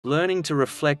Learning to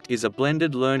Reflect is a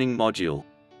blended learning module.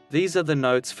 These are the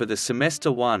notes for the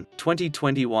Semester 1,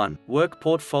 2021, Work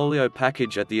Portfolio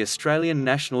Package at the Australian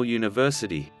National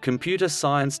University, Computer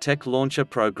Science Tech Launcher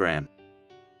Program.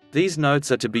 These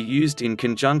notes are to be used in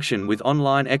conjunction with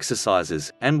online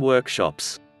exercises and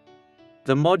workshops.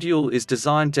 The module is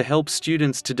designed to help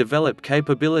students to develop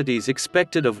capabilities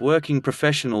expected of working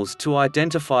professionals, to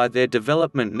identify their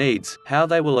development needs, how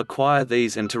they will acquire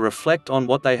these, and to reflect on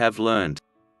what they have learned.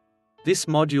 This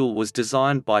module was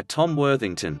designed by Tom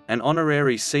Worthington, an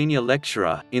honorary senior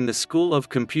lecturer in the School of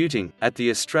Computing at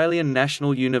the Australian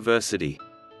National University.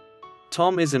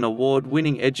 Tom is an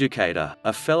award-winning educator,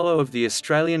 a Fellow of the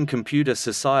Australian Computer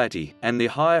Society and the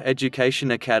Higher Education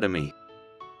Academy.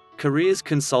 Careers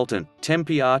consultant,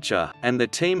 Tempe Archer, and the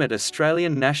team at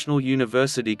Australian National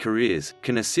University Careers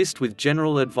can assist with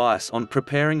general advice on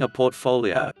preparing a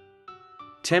portfolio.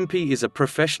 Tempe is a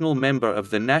professional member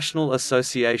of the National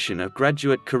Association of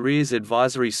Graduate Careers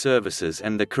Advisory Services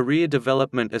and the Career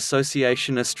Development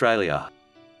Association Australia.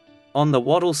 On the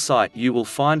Wattle site you will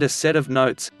find a set of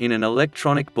notes in an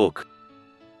electronic book.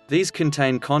 These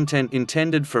contain content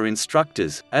intended for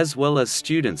instructors, as well as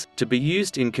students, to be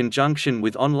used in conjunction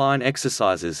with online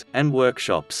exercises and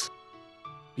workshops.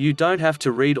 You don't have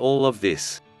to read all of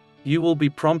this. You will be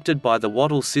prompted by the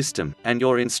Wattle system and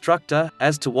your instructor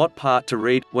as to what part to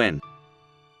read, when.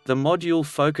 The module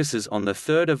focuses on the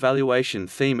third evaluation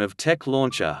theme of Tech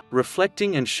Launcher,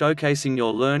 reflecting and showcasing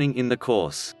your learning in the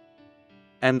course.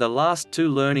 And the last two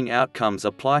learning outcomes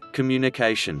apply: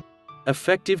 communication,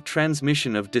 effective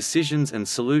transmission of decisions and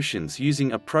solutions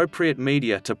using appropriate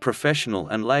media to professional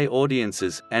and lay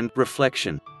audiences, and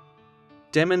reflection,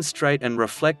 demonstrate and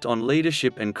reflect on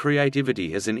leadership and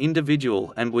creativity as an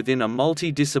individual and within a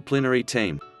multidisciplinary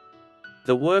team.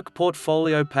 The Work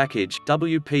Portfolio Package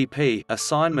 (WPP)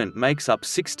 assignment makes up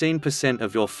 16%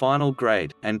 of your final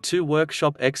grade, and 2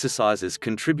 workshop exercises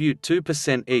contribute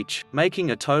 2% each,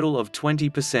 making a total of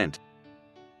 20%.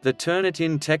 The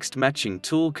Turnitin text matching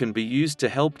tool can be used to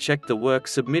help check the work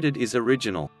submitted is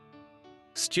original.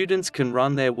 Students can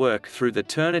run their work through the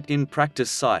Turnitin practice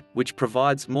site, which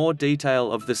provides more detail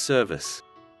of the service.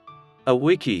 A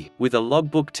wiki, with a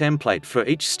logbook template for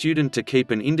each student to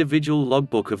keep an individual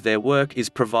logbook of their work, is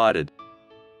provided.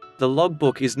 The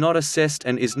logbook is not assessed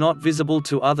and is not visible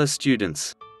to other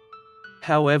students.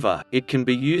 However, it can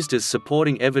be used as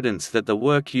supporting evidence that the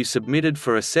work you submitted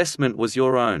for assessment was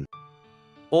your own.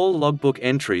 All logbook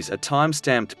entries are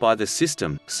timestamped by the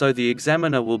system, so the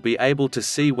examiner will be able to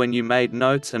see when you made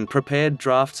notes and prepared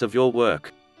drafts of your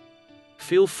work.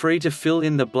 Feel free to fill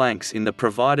in the blanks in the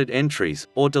provided entries,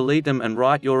 or delete them and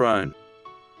write your own.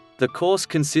 The course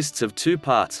consists of 2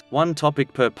 parts, 1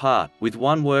 topic per part, with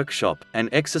 1 workshop, and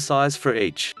exercise for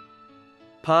each.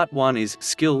 Part 1 is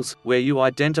Skills, where you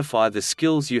identify the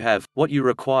skills you have, what you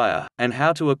require, and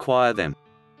how to acquire them.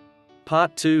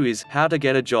 Part 2 is How to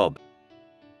Get a Job.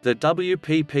 The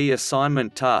WPP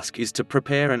assignment task is to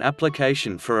prepare an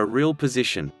application for a real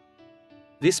position.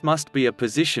 This must be a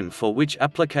position for which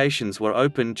applications were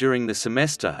open during the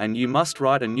semester, and you must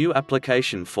write a new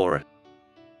application for it.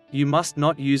 You must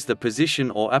not use the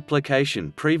position or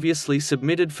application previously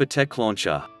submitted for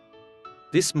TechLauncher.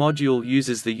 This module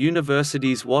uses the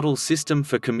university's Wattle system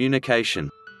for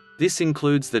communication. This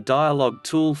includes the dialogue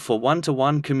tool for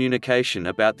one-to-one communication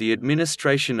about the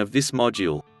administration of this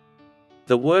module,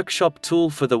 the workshop tool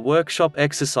for the workshop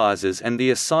exercises, and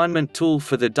the assignment tool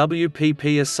for the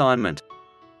WPP assignment.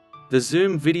 The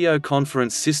Zoom video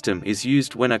conference system is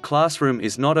used when a classroom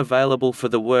is not available for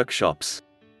the workshops.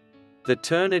 The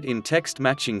Turnitin text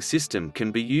matching system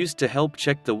can be used to help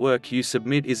check the work you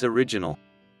submit is original.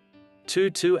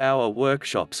 2 two-hour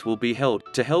workshops will be held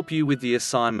to help you with the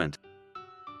assignment.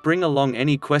 Bring along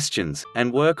any questions,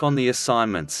 and work on the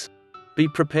assignments. Be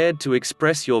prepared to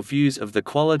express your views of the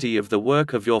quality of the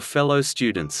work of your fellow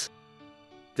students.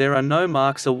 There are no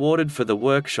marks awarded for the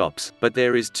workshops, but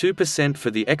there is 2%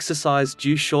 for the exercise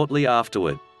due shortly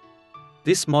afterward.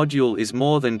 This module is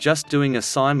more than just doing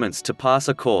assignments to pass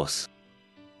a course.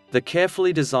 The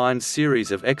carefully designed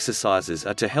series of exercises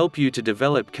are to help you to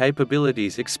develop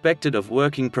capabilities expected of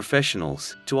working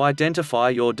professionals, to identify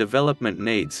your development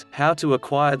needs, how to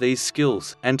acquire these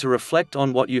skills, and to reflect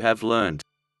on what you have learned.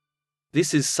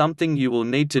 This is something you will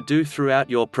need to do throughout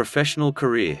your professional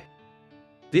career.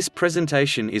 This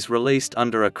presentation is released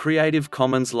under a Creative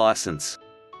Commons license.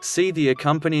 See the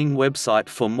accompanying website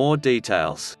for more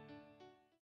details.